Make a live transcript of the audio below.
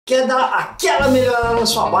Quer dar aquela melhorada na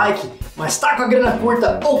sua bike, mas tá com a grana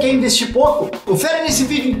curta ou quer investir pouco? Confere nesse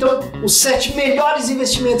vídeo então os 7 melhores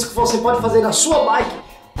investimentos que você pode fazer na sua bike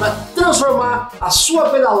para transformar a sua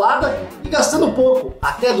pedalada e gastando pouco,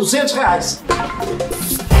 até R$200.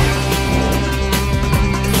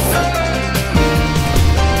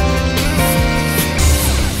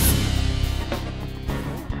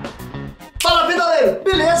 Fala pedaleiro,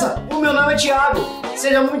 beleza? O meu nome é Thiago,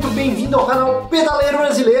 seja muito bem-vindo ao canal Pedaleiro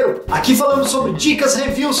Brasileiro. Aqui falamos sobre dicas,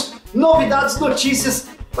 reviews, novidades, notícias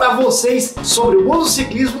para vocês sobre o mundo do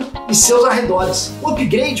ciclismo e seus arredores. O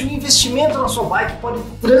upgrade, o investimento na sua bike pode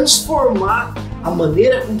transformar a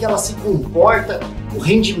maneira com que ela se comporta, o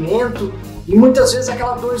rendimento e muitas vezes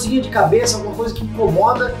aquela dorzinha de cabeça, alguma coisa que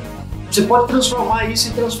incomoda. Você pode transformar isso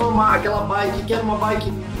e transformar aquela bike que era uma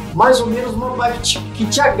bike mais ou menos uma bike que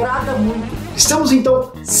te agrada muito. Estamos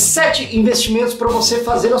então 7 investimentos para você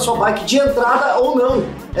fazer na sua bike de entrada ou não.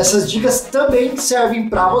 Essas dicas também servem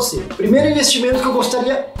para você. Primeiro investimento que eu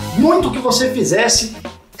gostaria muito que você fizesse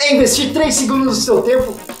é investir 3 segundos do seu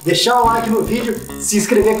tempo, deixar um like no vídeo, se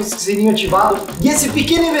inscrever com o sininho ativado. E esse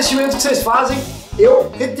pequeno investimento que vocês fazem,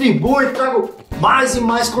 eu retribuo e trago mais e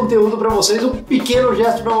mais conteúdo para vocês, um pequeno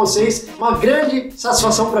gesto para vocês, uma grande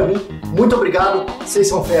satisfação para mim. Muito obrigado, vocês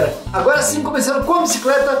são fera. Agora sim, começando com a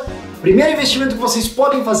bicicleta, primeiro investimento que vocês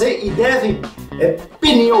podem fazer e devem é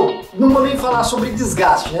pneu. Não vou nem falar sobre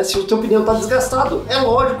desgaste, né? Se o teu pneu está desgastado, é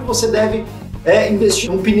lógico que você deve investir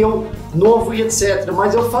em um pneu novo e etc.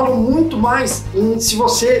 Mas eu falo muito mais em se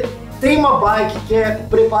você tem uma bike que é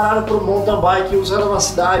preparada para o mountain bike e usar na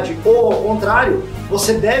cidade, ou ao contrário,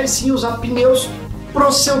 você deve sim usar pneus para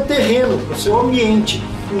o seu terreno, para o seu ambiente.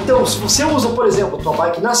 Então, se você usa, por exemplo, a tua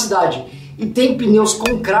bike na cidade e tem pneus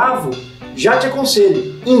com cravo, já te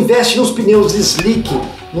aconselho, investe nos pneus slick,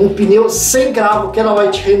 num pneu sem cravo, que ela vai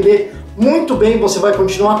te render muito bem, você vai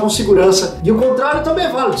continuar com segurança. E o contrário também é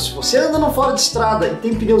válido, se você anda no fora de estrada e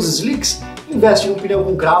tem pneus slicks, investe em um pneu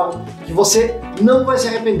com cravo, que você não vai se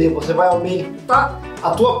arrepender, você vai aumentar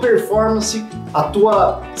a tua performance, a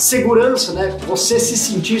tua segurança, né? Você se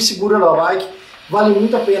sentir seguro na bike, vale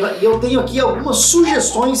muito a pena. E eu tenho aqui algumas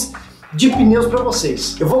sugestões de pneus para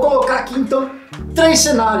vocês. Eu vou colocar aqui então 3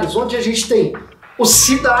 cenários, onde a gente tem o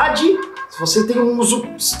cidade, se você tem um uso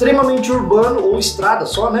extremamente urbano ou estrada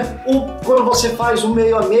só, né? Ou quando você faz um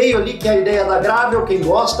meio a meio ali, que é a ideia da gravel, quem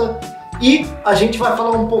gosta. E a gente vai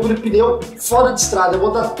falar um pouco de pneu fora de estrada. Eu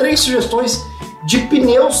vou dar 3 sugestões de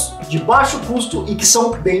pneus de baixo custo e que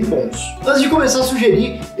são bem bons. Antes de começar a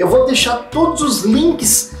sugerir, eu vou deixar todos os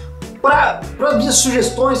links para as minhas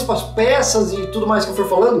sugestões, para as peças e tudo mais que eu for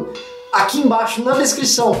falando, aqui embaixo na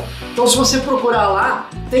descrição. Então se você procurar lá,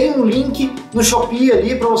 tem um link no Shopee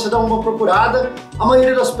ali para você dar uma procurada. A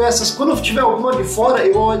maioria das peças, quando tiver alguma de fora,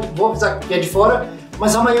 eu vou avisar que é de fora,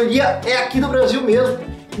 mas a maioria é aqui do Brasil mesmo.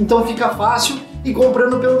 Então fica fácil e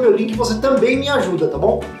comprando pelo meu link você também me ajuda, tá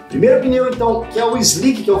bom? Primeiro pneu então, que é o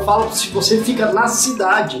slick, que eu falo se você fica na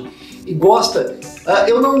cidade e gosta.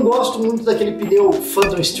 Eu não gosto muito daquele pneu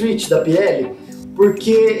Phantom Street da PL, porque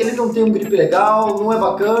ele não tem um grip legal, não é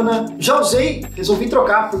bacana. Já usei, resolvi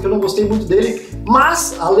trocar porque eu não gostei muito dele,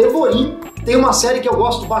 mas a Levorin tem uma série que eu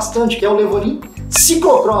gosto bastante, que é o Levorin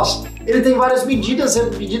Ciclocross. Ele tem várias medidas, a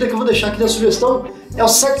medida que eu vou deixar aqui na sugestão é o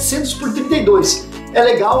 700 por 32. É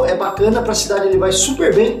legal, é bacana, para a cidade ele vai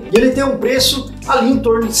super bem e ele tem um preço ali em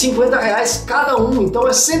torno de R$50 cada um, então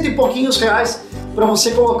é cento e pouquinhos reais para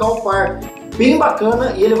você colocar o par. Bem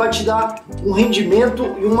bacana e ele vai te dar um rendimento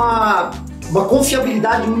e uma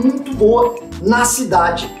confiabilidade muito boa na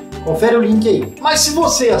cidade. Confere o link aí. Mas se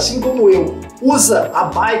você, assim como eu, usa a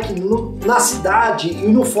bike na cidade e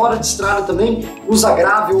no fora de estrada também, usa a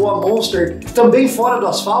gravel ou a Monster, também fora do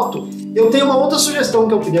asfalto, eu tenho uma outra sugestão,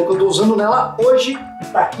 que é o pneu que eu estou usando nela hoje,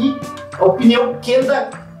 tá aqui, é o pneu Kenda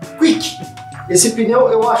Quick. Esse pneu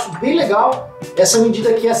eu acho bem legal, essa medida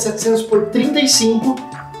aqui é 700 por 35,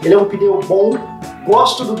 ele é um pneu bom,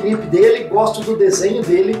 gosto do grip dele, gosto do desenho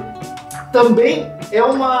dele, também é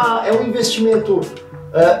um investimento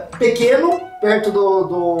pequeno, perto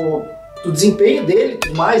do desempenho dele,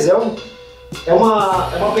 tudo mais, é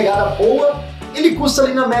uma pegada boa. Ele custa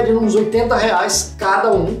ali na média uns R$80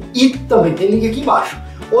 cada um e também tem link aqui embaixo.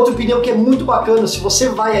 Outro pneu que é muito bacana, se você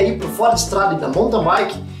vai aí pro fora de estrada e da mountain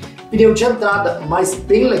bike, pneu de entrada, mas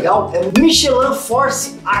bem legal, é o Michelin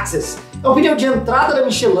Force Access. É um pneu de entrada da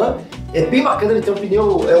Michelin, é bem bacana, ele tem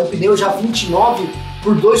um pneu já 29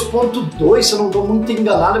 por 2.2, se eu não estou muito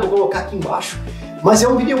enganado, eu vou colocar aqui embaixo. Mas é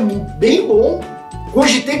um pneu bem bom,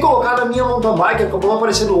 cogitei colocar na minha mountain bike, acabou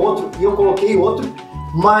aparecendo outro e eu coloquei outro.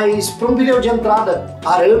 Mas para um pneu de entrada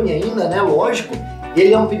arame ainda, né, lógico,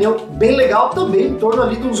 Ele é um pneu bem legal também, em torno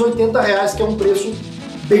ali de uns R$80, que é um preço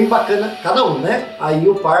bem bacana cada um, né? Aí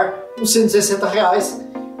o par, uns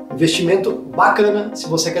R$160. Investimento bacana se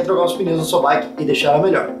você quer trocar os pneus na sua bike e deixar ela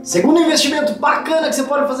melhor. Segundo investimento bacana que você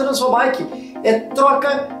pode fazer na sua bike é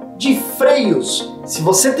troca de freios. Se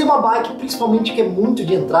você tem uma bike, principalmente que é muito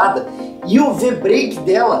de entrada, e o V-brake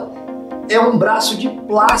dela é um braço de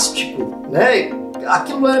plástico, né?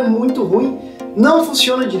 Aquilo é muito ruim, não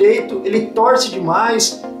funciona direito, ele torce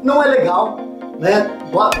demais, não é legal, né?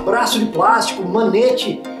 Braço de plástico,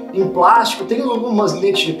 manete em plástico, tem algumas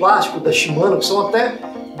manetes de plástico da Shimano que são até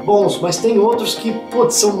bons, mas tem outros que,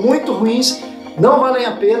 putz, são muito ruins, não valem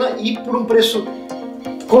a pena e por um preço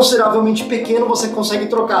consideravelmente pequeno você consegue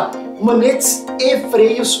trocar manetes e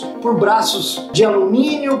freios por braços de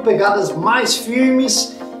alumínio, pegadas mais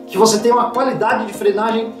firmes, que você tem uma qualidade de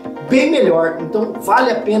frenagem bem melhor, então vale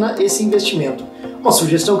a pena esse investimento. Uma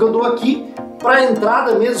sugestão que eu dou aqui, para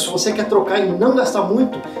entrada mesmo, se você quer trocar e não gastar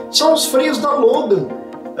muito, são os freios da Logan,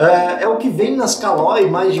 é o que vem nas Caloi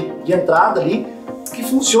mais de entrada ali, que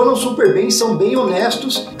funcionam super bem, são bem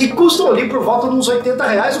honestos e custam ali por volta de uns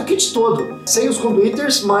R$80 o kit todo, sem os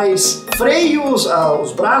conduiters, mas freios,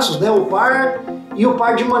 os braços, né, o par e o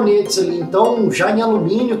par de manetes ali, então já em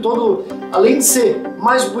alumínio, todo, além de ser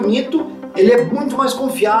mais bonito, ele é muito mais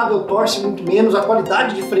confiável, torce muito menos, a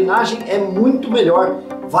qualidade de frenagem é muito melhor,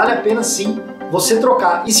 vale a pena sim você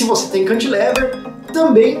trocar. E se você tem cantilever,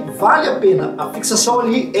 também vale a pena, a fixação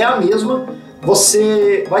ali é a mesma,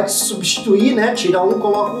 você vai substituir, né? Tira um,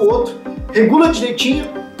 coloca o outro, regula direitinho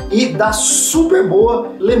e dá super boa.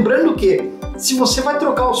 Lembrando que se você vai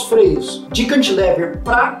trocar os freios de cantilever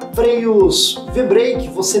para freios V-brake,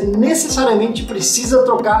 você necessariamente precisa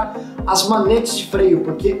trocar as manetes de freio,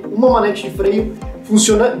 porque uma manete de freio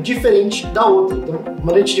funciona diferente da outra. Então,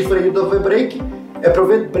 manete de freio do V-brake é para o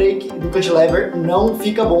V-brake e do cantilever não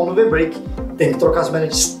fica bom no V-brake. Tem que trocar as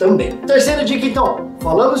manetes também. Terceira dica então,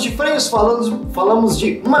 falamos de freios, falamos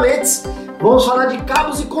de manetes, vamos falar de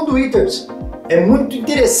cabos e conduiters. É muito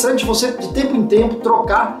interessante você de tempo em tempo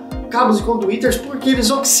trocar cabos e conduiters porque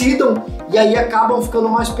eles oxidam e aí acabam ficando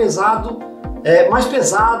mais pesados,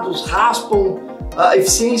 raspam, a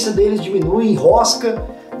eficiência deles diminui, enrosca.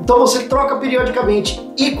 Então você troca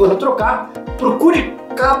periodicamente e quando trocar, procure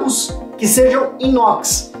cabos que sejam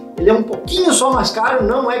inox. Ele é um pouquinho só mais caro,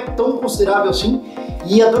 não é tão considerável assim,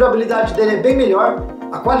 e a durabilidade dele é bem melhor,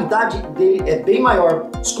 a qualidade dele é bem maior.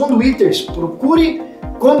 Os conduiters, procure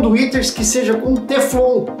conduiters que sejam com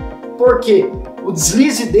teflon, porque o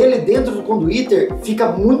deslize dele dentro do conduiter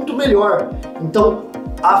fica muito melhor, então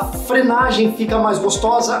a frenagem fica mais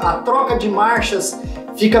gostosa, a troca de marchas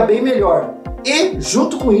fica bem melhor. E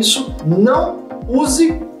junto com isso, não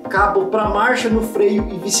use cabo para marcha no freio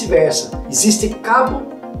e vice-versa. Existe cabo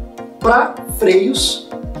para freios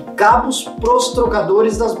e cabos para os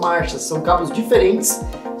trocadores das marchas. São cabos diferentes,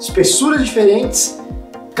 espessuras diferentes,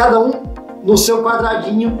 cada um no seu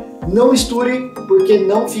quadradinho. Não misture porque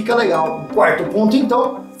não fica legal. Quarto ponto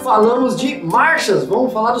então, falamos de marchas,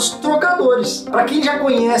 vamos falar dos trocadores. Para quem já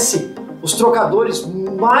conhece os trocadores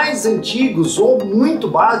mais antigos ou muito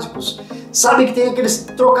básicos, sabe que tem aqueles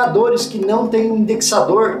trocadores que não tem um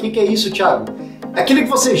indexador. O que é isso, Thiago? Aquele que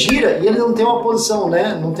você gira e ele não tem uma posição,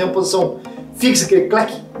 né? Não tem uma posição fixa, aquele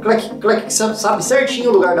clac, clac, clac, que sabe certinho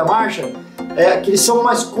o lugar da marcha. Que eles são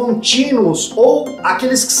mais contínuos, ou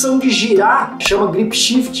aqueles que são de girar, chama grip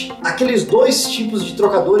shift. Aqueles dois tipos de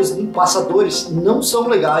trocadores, passadores, não são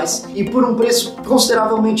legais e por um preço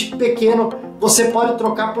consideravelmente pequeno você pode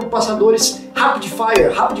trocar por passadores rapid fire.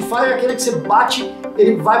 Rapid fire é aquele que você bate,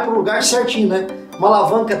 ele vai para o lugar certinho, né? Uma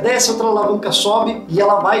alavanca desce, outra alavanca sobe e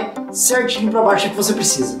ela vai certinho para baixo que você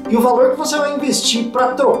precisa. E o valor que você vai investir para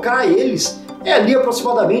trocar eles é ali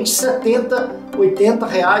aproximadamente R$70,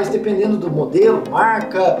 R$80, dependendo do modelo,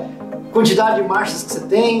 marca, quantidade de marchas que você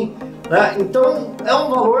tem, né? Então é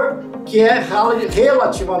um valor que é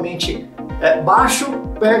relativamente baixo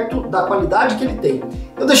perto da qualidade que ele tem.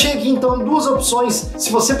 Eu deixei aqui então duas opções.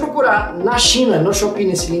 Se você procurar na China, no Shopee,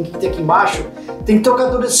 nesse link que tem aqui embaixo, tem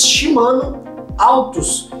trocadores Shimano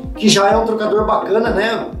altos, que já é um trocador bacana,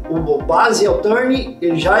 né? O base é o turn,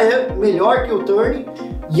 ele já é melhor que o turn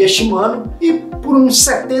e é Shimano, e por uns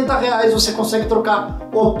R$70 você consegue trocar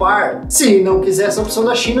o par. Se não quiser essa opção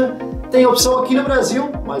da China, tem a opção aqui no Brasil,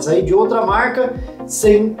 mas aí de outra marca,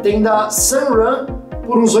 tem da Sunrun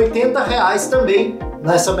por uns R$80 também.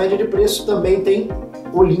 Nessa média de preço também tem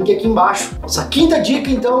o link aqui embaixo. Nossa quinta dica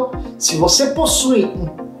então, se você possui um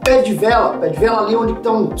pé de vela ali onde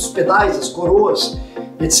estão os pedais, as coroas,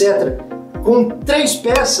 etc., com 3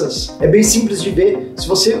 peças, é bem simples de ver. Se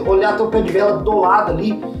você olhar teu pé de vela do lado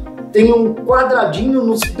ali, tem um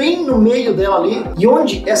quadradinho bem no meio dela ali, e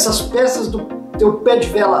onde essas peças do teu pé de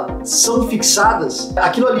vela são fixadas,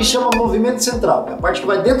 aquilo ali chama movimento central, é a parte que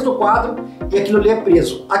vai dentro do quadro e aquilo ali é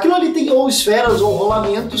preso. Aquilo ali tem ou esferas ou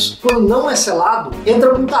rolamentos. Quando não é selado,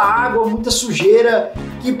 entra muita água, muita sujeira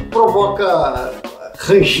que provoca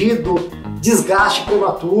rangido, desgaste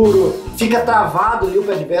prematuro, fica travado ali o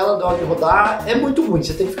pé de vela na hora de rodar, é muito ruim,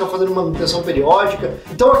 você tem que ficar fazendo uma manutenção periódica.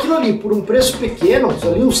 Então aquilo ali, por um preço pequeno,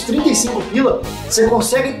 ali uns 35 pila, você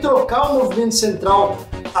consegue trocar o movimento central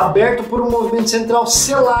aberto por um movimento central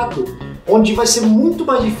selado, onde vai ser muito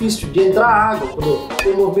mais difícil de entrar água. Quando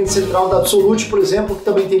tem o movimento central da Absolute, por exemplo, que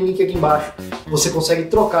também tem link aqui embaixo, você consegue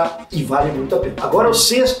trocar e vale muito a pena. Agora o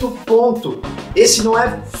sexto ponto, esse não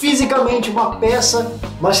é fisicamente uma peça,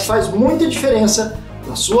 mas que faz muita diferença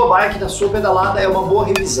na sua bike, na sua pedalada, é uma boa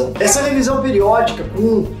revisão. Essa revisão periódica,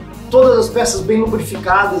 com todas as peças bem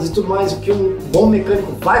lubrificadas e tudo mais, o que um bom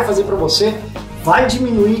mecânico vai fazer para você, vai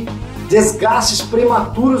diminuir desgastes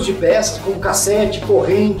prematuros de peças, como cassete,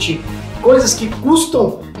 corrente, coisas que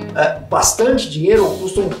custam bastante dinheiro ou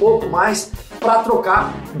custam um pouco mais para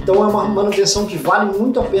trocar. Então é uma manutenção que vale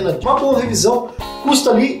muito a pena. Uma boa revisão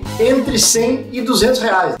custa ali entre 100 e 200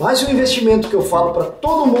 reais. Mas o investimento que eu falo para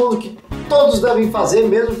todo mundo, que todos devem fazer,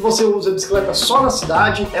 mesmo que você use a bicicleta só na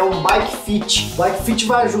cidade, é um bike fit. O bike fit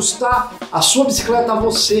vai ajustar a sua bicicleta a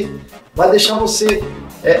você, vai deixar você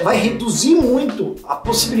vai reduzir muito a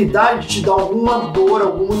possibilidade de te dar alguma dor,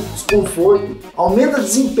 algum desconforto, aumenta o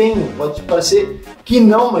desempenho. Pode parecer que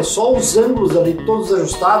não, mas só os ângulos ali todos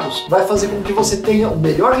ajustados vai fazer com que você tenha o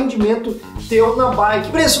melhor rendimento teu na bike.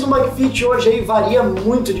 O preço do bike fit hoje aí varia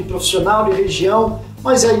muito de profissional, de região,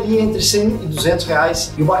 mas é ali entre 100 e 200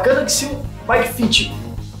 reais. E o bacana é que se o bike fit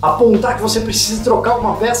apontar que você precisa trocar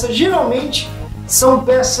uma peça, geralmente são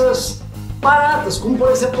peças baratas, como por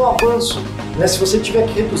exemplo o avanço, né? Se você tiver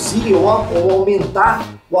que reduzir ou aumentar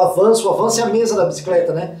o avanço é a mesa da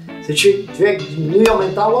bicicleta, né? Se tiver que diminuir e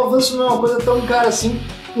aumentar, o avanço não é uma coisa tão cara assim.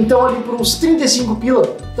 Então ali por uns 35 pila,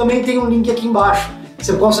 também tem um link aqui embaixo.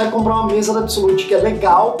 Você consegue comprar uma mesa da Absolute, que é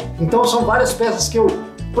legal. Então são várias peças que eu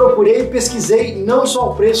procurei e pesquisei, não só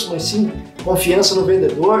o preço, mas sim confiança no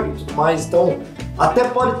vendedor e tudo mais. Então até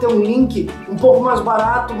pode ter um link um pouco mais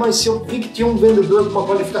barato, mas se eu vi que tinha um vendedor com uma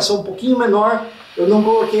qualificação um pouquinho menor, eu não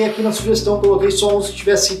coloquei aqui na sugestão, coloquei só um se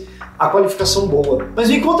tivesse a qualificação boa. Mas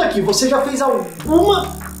me conta aqui, você já fez alguma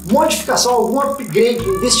modificação, algum upgrade,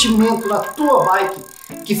 investimento na tua bike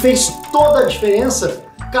que fez toda a diferença?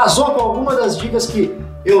 Casou com alguma das dicas que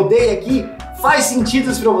eu dei aqui? Faz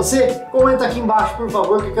sentido isso para você? Comenta aqui embaixo, por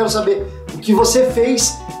favor, que eu quero saber o que você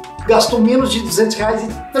fez, gastou menos de 200 reais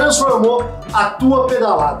e transformou a tua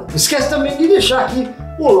pedalada. Não esquece também de deixar aqui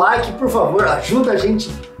o like, por favor, ajuda a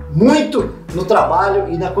gente muito no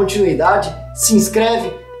trabalho e na continuidade. Se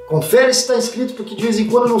inscreve, confere se está inscrito, porque de vez em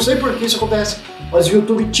quando, não sei por que isso acontece, mas o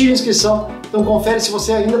YouTube tira a inscrição, então confere se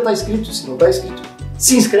você ainda está inscrito. Se não está inscrito,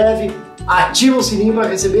 se inscreve, ativa o sininho para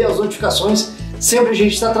receber as notificações. Sempre a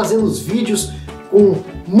gente está trazendo os vídeos com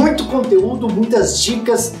muito conteúdo, muitas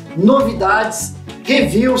dicas, novidades,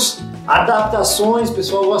 reviews, adaptações, o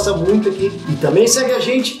pessoal gosta muito aqui. E também segue a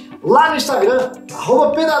gente lá no Instagram,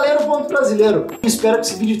 pedaleiro.brasileiro. Espero que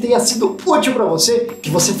esse vídeo tenha sido útil para você, que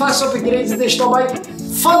você faça upgrades e deixe sua bike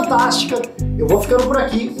fantástica. Eu vou ficando por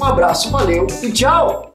aqui, um abraço, valeu e tchau!